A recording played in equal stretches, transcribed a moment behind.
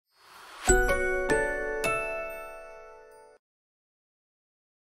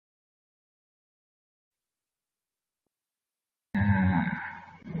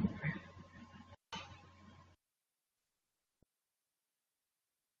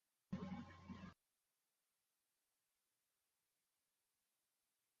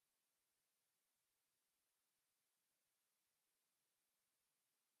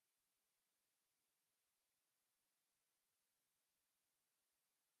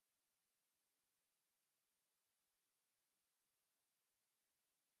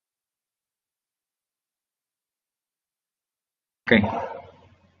Okay.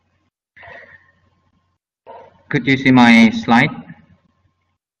 Could you see my slide?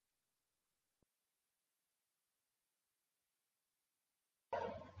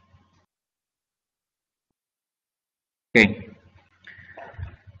 Okay.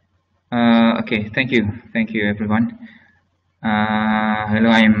 Okay. Thank you. Thank you, everyone. Hello,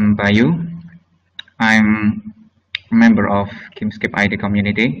 I'm Bayu. I'm a member of Kimskip ID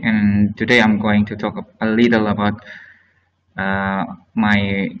community, and today I'm going to talk a little about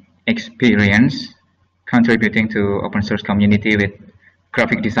my experience contributing to open source community with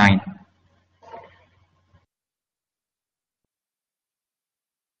graphic design.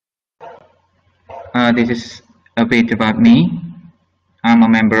 This is a bit about me. I'm a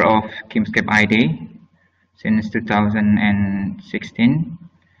member of Kimskip ID since 2016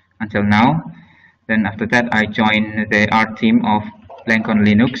 until now. Then after that, I joined the art team of Blank on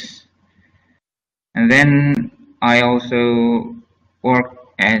Linux. And then I also work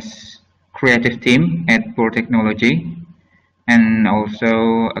as creative team at Pro Technology and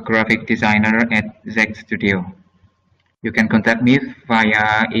also a graphic designer at Zach Studio. You can contact me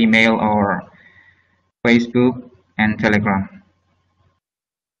via email or Facebook and Telegram.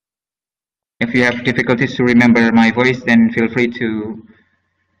 If you have difficulties to remember my voice, then feel free to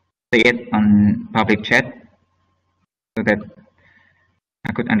say it on public chat so that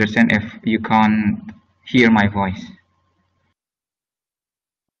I could understand if you can't hear my voice.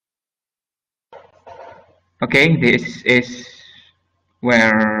 Okay, this is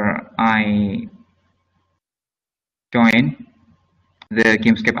where I joined the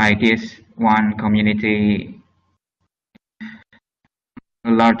Kimskip Ideas one community,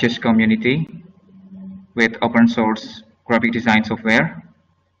 the largest community with open source graphic design software.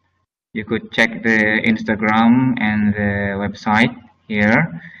 You could check the Instagram and the website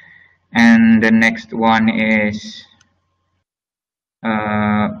here. And the next one is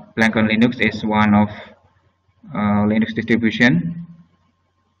Blank on Linux is one of Linux distribution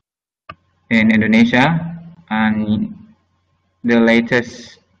in Indonesia, and the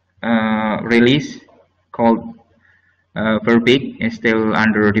latest release called Verbig is still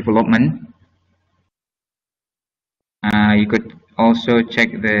under development. You could also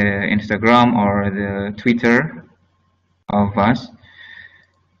check the Instagram or the Twitter of us.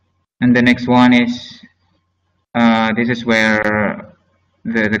 And the next one is this is where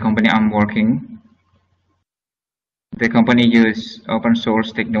the company I'm working. The company use open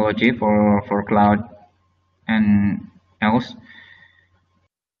source technology for cloud and else.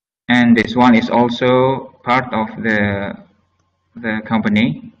 And this one is also part of the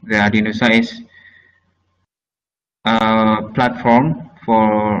company. The Adinusa is a platform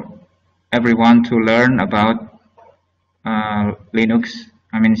for everyone to learn about Linux.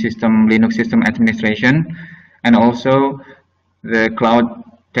 I mean Linux system administration, and also the cloud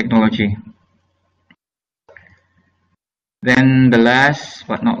technology. Then the last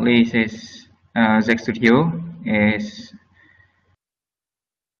but not least is Zach Studio.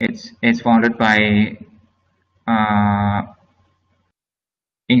 It's founded by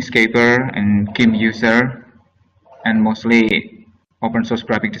Inkscaper and Kim user, and mostly open source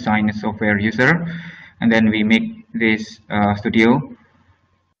graphic design software user. And then we make this studio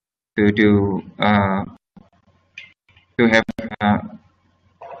to have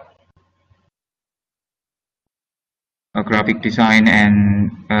a graphic design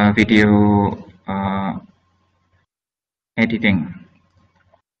and video editing.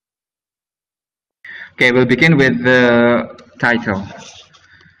 Okay, we'll begin with the title.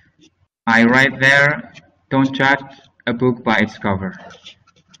 I write there, don't judge a book by its cover.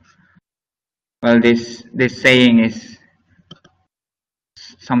 Well, this saying is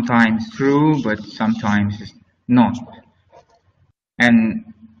sometimes true, but sometimes not.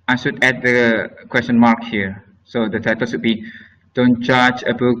 And I should add the question mark here. So the title should be, don't judge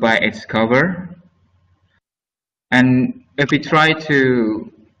a book by its cover. And if we try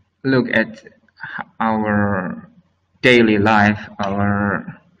to look at our daily life,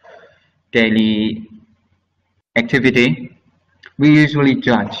 our daily activity, we usually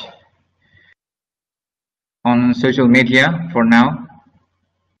judge. On social media, for now,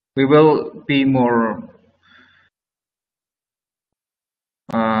 we will be more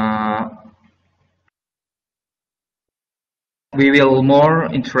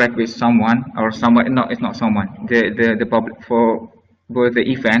interact with someone or someone. No, it's not someone. The public for the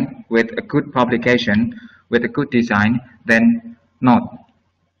event with a good publication, with a good design, than not.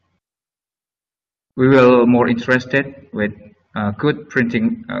 We will more interested with good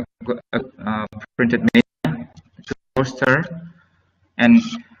printing, printed media, poster, and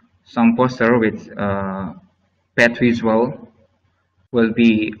some poster with bad visual will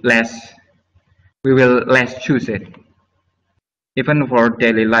be less. We will less choose it. Even for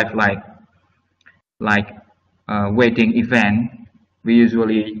daily life, like wedding event, we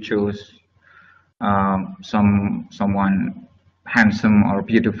usually choose someone handsome or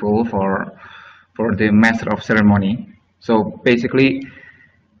beautiful for the master of ceremony. So basically,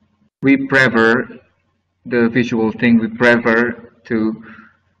 we prefer the visual thing. We prefer to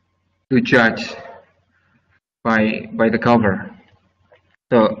judge by the cover.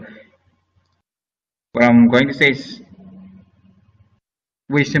 So what I'm going to say is,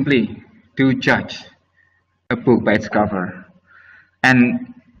 we simply do judge a book by its cover,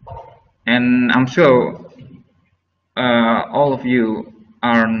 and I'm sure all of you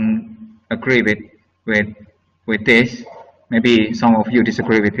aren't agree with this. Maybe some of you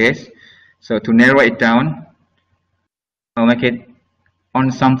disagree with this. So to narrow it down, I'll make it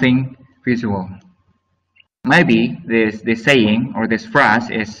on something visual. Maybe this saying or this phrase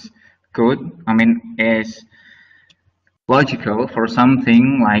is good. I mean, is logical for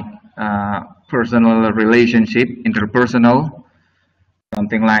something like personal relationship, interpersonal,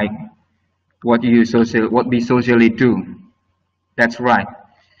 something like what we socially do. That's right.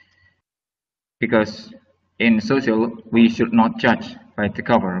 Because in social, we should not judge by the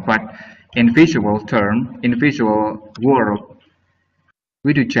cover, but in visual world,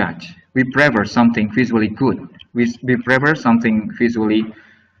 we do judge. We prefer something visually good. We prefer something visually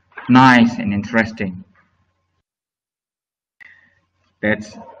nice and interesting.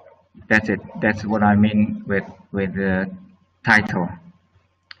 That's it. That's what I mean with the title.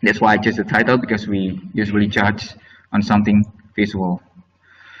 That's why I chose the title, because we usually judge on something visual.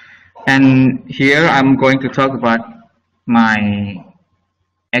 And here I'm going to talk about my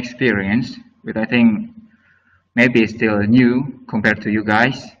experience, which I think maybe it's still new compared to you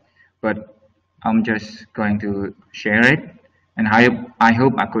guys, but I'm just going to share it, and I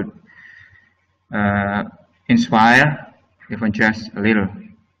hope I could inspire even just a little.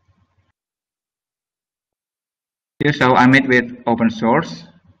 Here's how I met with open source.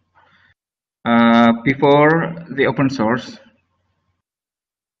 Before the open source,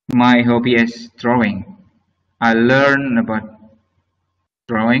 my hobby is drawing. I learned about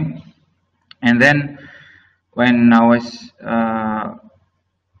drawing, and then when I was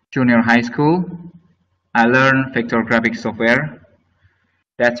junior high school, I learned vector graphic software.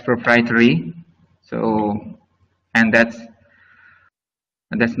 That's proprietary. So, and that's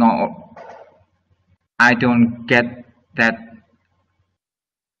not. I don't get that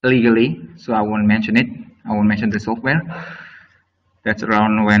legally, so I won't mention it. I won't mention the software. That's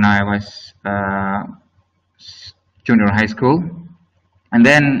around when I was junior high school, and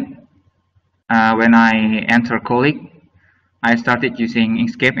then when I entered college, I started using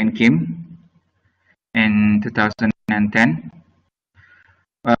Inkscape and GIMP in 2010.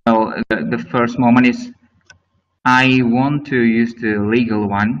 Well, the first moment is I want to use the legal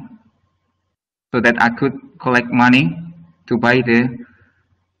one so that I could collect money to buy the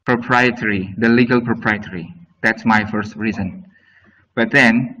legal proprietary. That's my first reason. But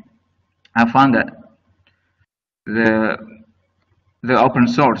then I found that the open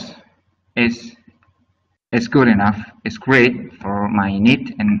source is good enough. It's great for my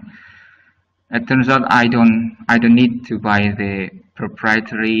need, and it turns out I don't need to buy the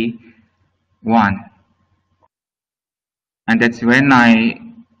proprietary one. And that's when I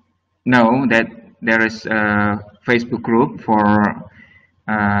know that there is a Facebook group for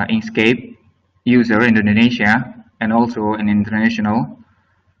Inkscape user in Indonesia and also in international.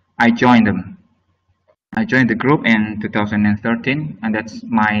 I joined them. I joined the group in 2013, and that's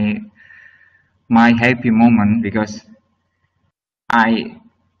my happy moment, because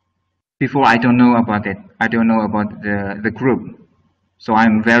before I don't know about it. I don't know about the group. So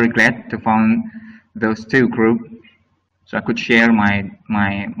I'm very glad to find those two groups, so I could share my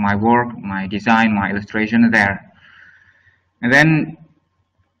work, my design, my illustration there. And then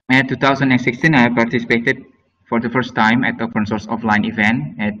in 2016, I participated for the first time at open source offline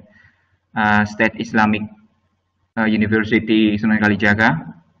event at State Islamic University Sunan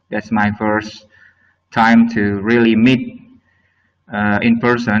Kalijaga. That's my first time to really meet in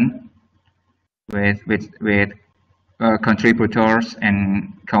person with contributors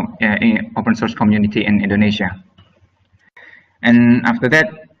and open source community in Indonesia. And after that,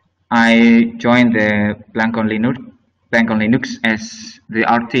 I joined the Blank on Linux as the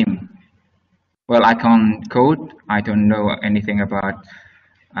art team. Well, I can't code. I don't know anything about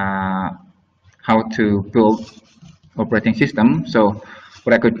how to build operating system. So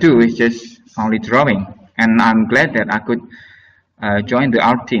what I could do is just only drawing. And I'm glad that I could join the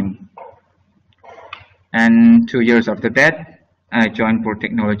art team. And 2 years after that, I joined for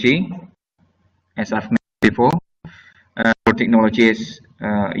technology, as I've mentioned before. For technology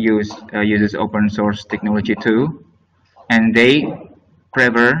uses open source technology too, and they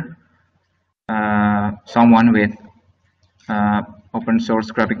prefer someone with open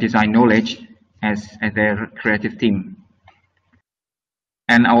source graphic design knowledge as their creative team.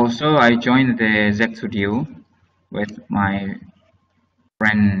 And also I joined the Z Studio with my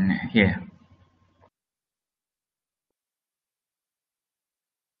friend here.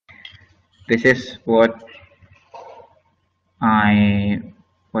 This is what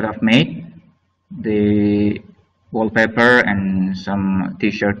I've made, the wallpaper and some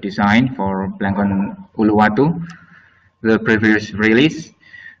t-shirt design for Blangkon Uluwatu, the previous release.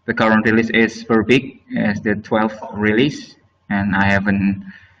 The current release is Verbig as the 12th release, and I haven't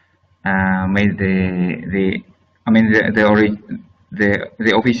made the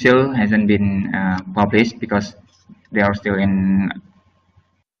official hasn't been published because they are still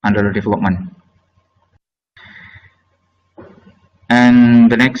under development. And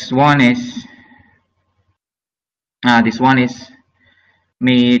the next one is this one is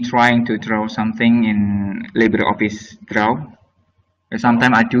me trying to draw something in LibreOffice Draw.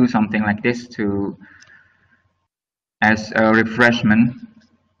 Sometimes I do something like this as a refreshment,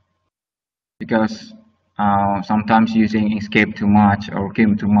 because sometimes using Inkscape too much or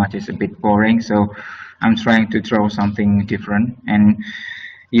GIMP too much is a bit boring. So I'm trying to draw something different. And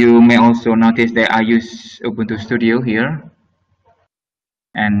you may also notice that I use Ubuntu Studio here.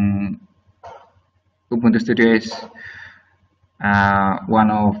 And Ubuntu Studio is one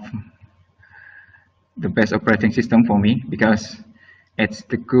of the best operating system for me, because it's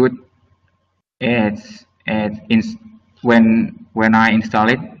the good. When I install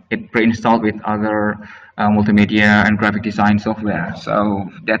it, it pre-installed with other multimedia and graphic design software. So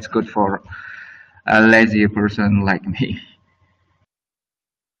that's good for a lazy person like me.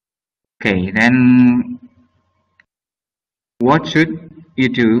 Okay, then what should you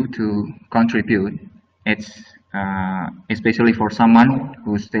do to contribute? It's especially for someone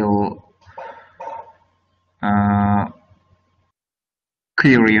who's still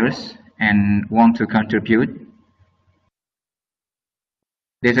curious and want to contribute.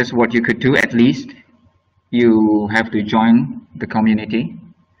 This is what you could do. At least you have to join the community,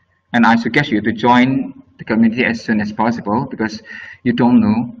 and I suggest you to join the community as soon as possible, because you don't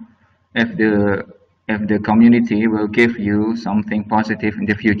know if the community will give you something positive in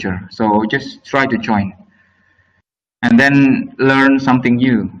the future. So just try to join and then learn something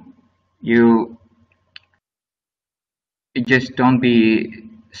new. You just don't be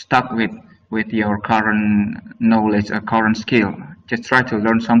stuck with your current knowledge or current skill. Just try to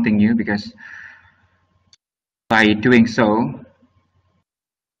learn something new, because by doing so,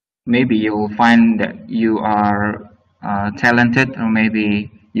 maybe you'll find that you are talented, or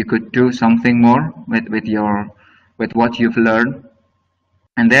maybe you could do something more with what you've learned.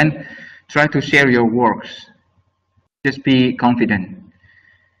 And then try to share your works. Just be confident.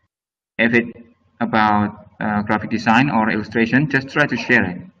 If it's about graphic design or illustration, just try to share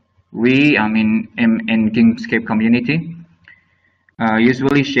it. In Inkscape community,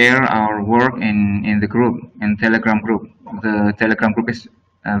 usually share our work in the group, in Telegram group. The Telegram group is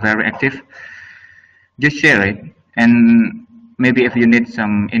very active. Just share it, and maybe if you need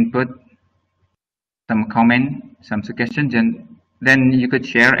some input, some comment, some suggestions, then you could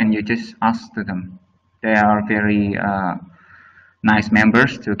share and you just ask to them. They are very nice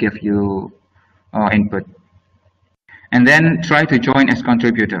members to give you input. And then try to join as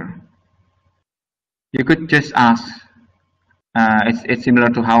contributor. You could just ask. It's similar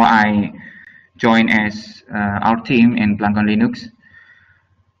to how I join as our team in Blangkon Linux.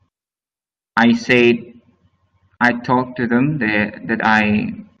 I talked to them that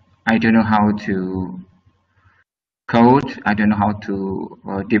I don't know how to code. I don't know how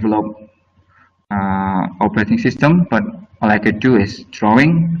to develop operating system, but all I could do is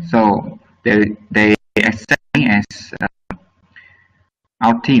drawing. So they accept me as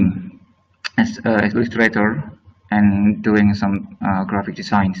our team, as illustrator, and doing some graphic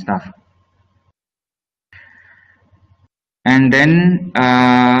design stuff. And then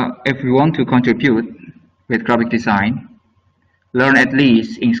if you want to contribute with graphic design, learn at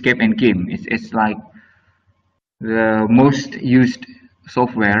least Inkscape and GIMP. It's like the most used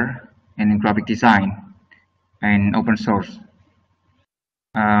software in graphic design and open source.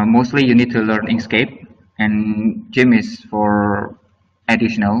 Mostly you need to learn Inkscape, and GIMP is for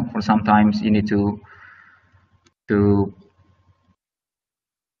additional. For sometimes you need to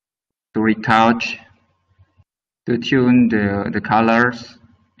retouch, to tune the colors,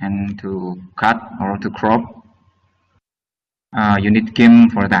 and to cut or to crop. You need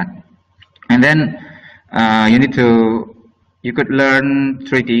GIMP for that. And then you could learn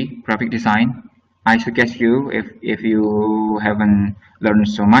 3D graphic design. I suggest you, if you haven't learned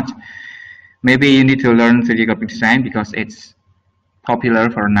so much, maybe you need to learn 3D graphic design because it's popular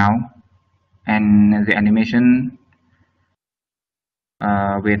for now, and the animation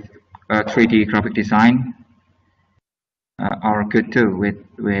with 3D graphic design are good too with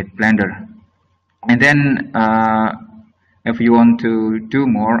Blender. And then if you want to do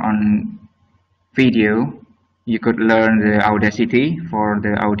more on video, you could learn the Audacity for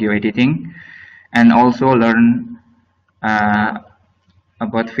the audio editing, and also learn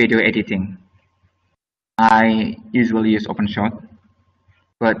about video editing. I usually use OpenShot,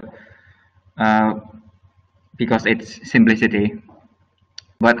 but because it's simplicity.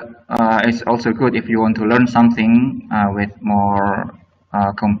 But it's also good if you want to learn something with more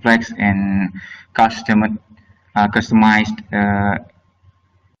complex and customized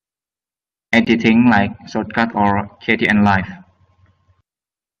editing, like Shortcut or KTN Live.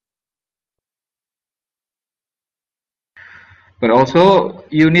 But also,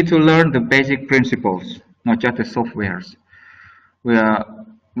 you need to learn the basic principles, not just the softwares.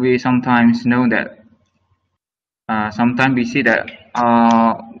 We sometimes know that, sometimes we see that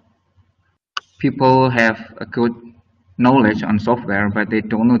people have a good knowledge on software, but they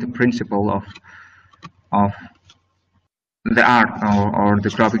don't know the principle of the art or the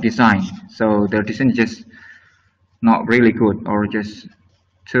graphic design. So their design is just not really good, or just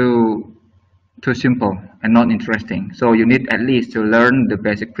too simple and not interesting. So you need at least to learn the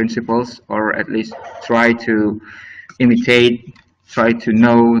basic principles, or at least try to imitate, try to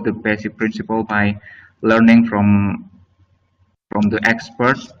know the basic principle by learning from the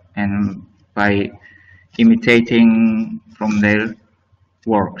experts and by imitating from their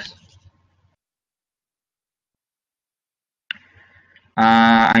works.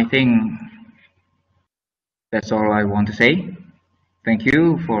 I think that's all I want to say. Thank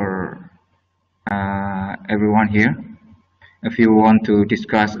you for everyone here. If you want to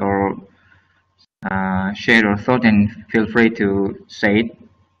discuss or share your thought, then feel free to say it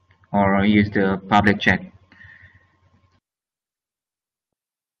or use the public chat.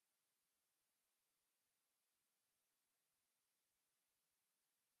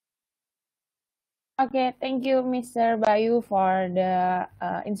 Okay, thank you, Mr. Bayu, for the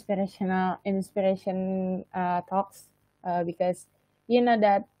inspiration talks. Because you know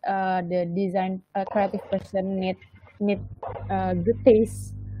that the design creative person need good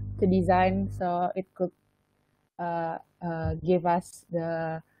taste to design, so it could give us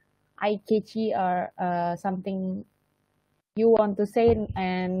the eye catchy or something you want to say,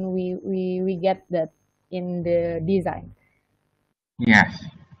 and we get that in the design. Yes.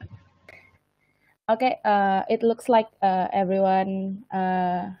 Okay, it looks like everyone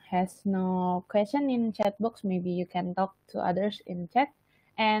has no question in chat box. Maybe you can talk to others in chat.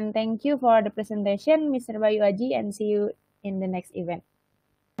 And thank you for the presentation, Mr. Bayu Aji, and see you in the next event.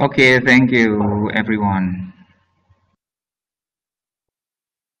 Okay, thank you, everyone.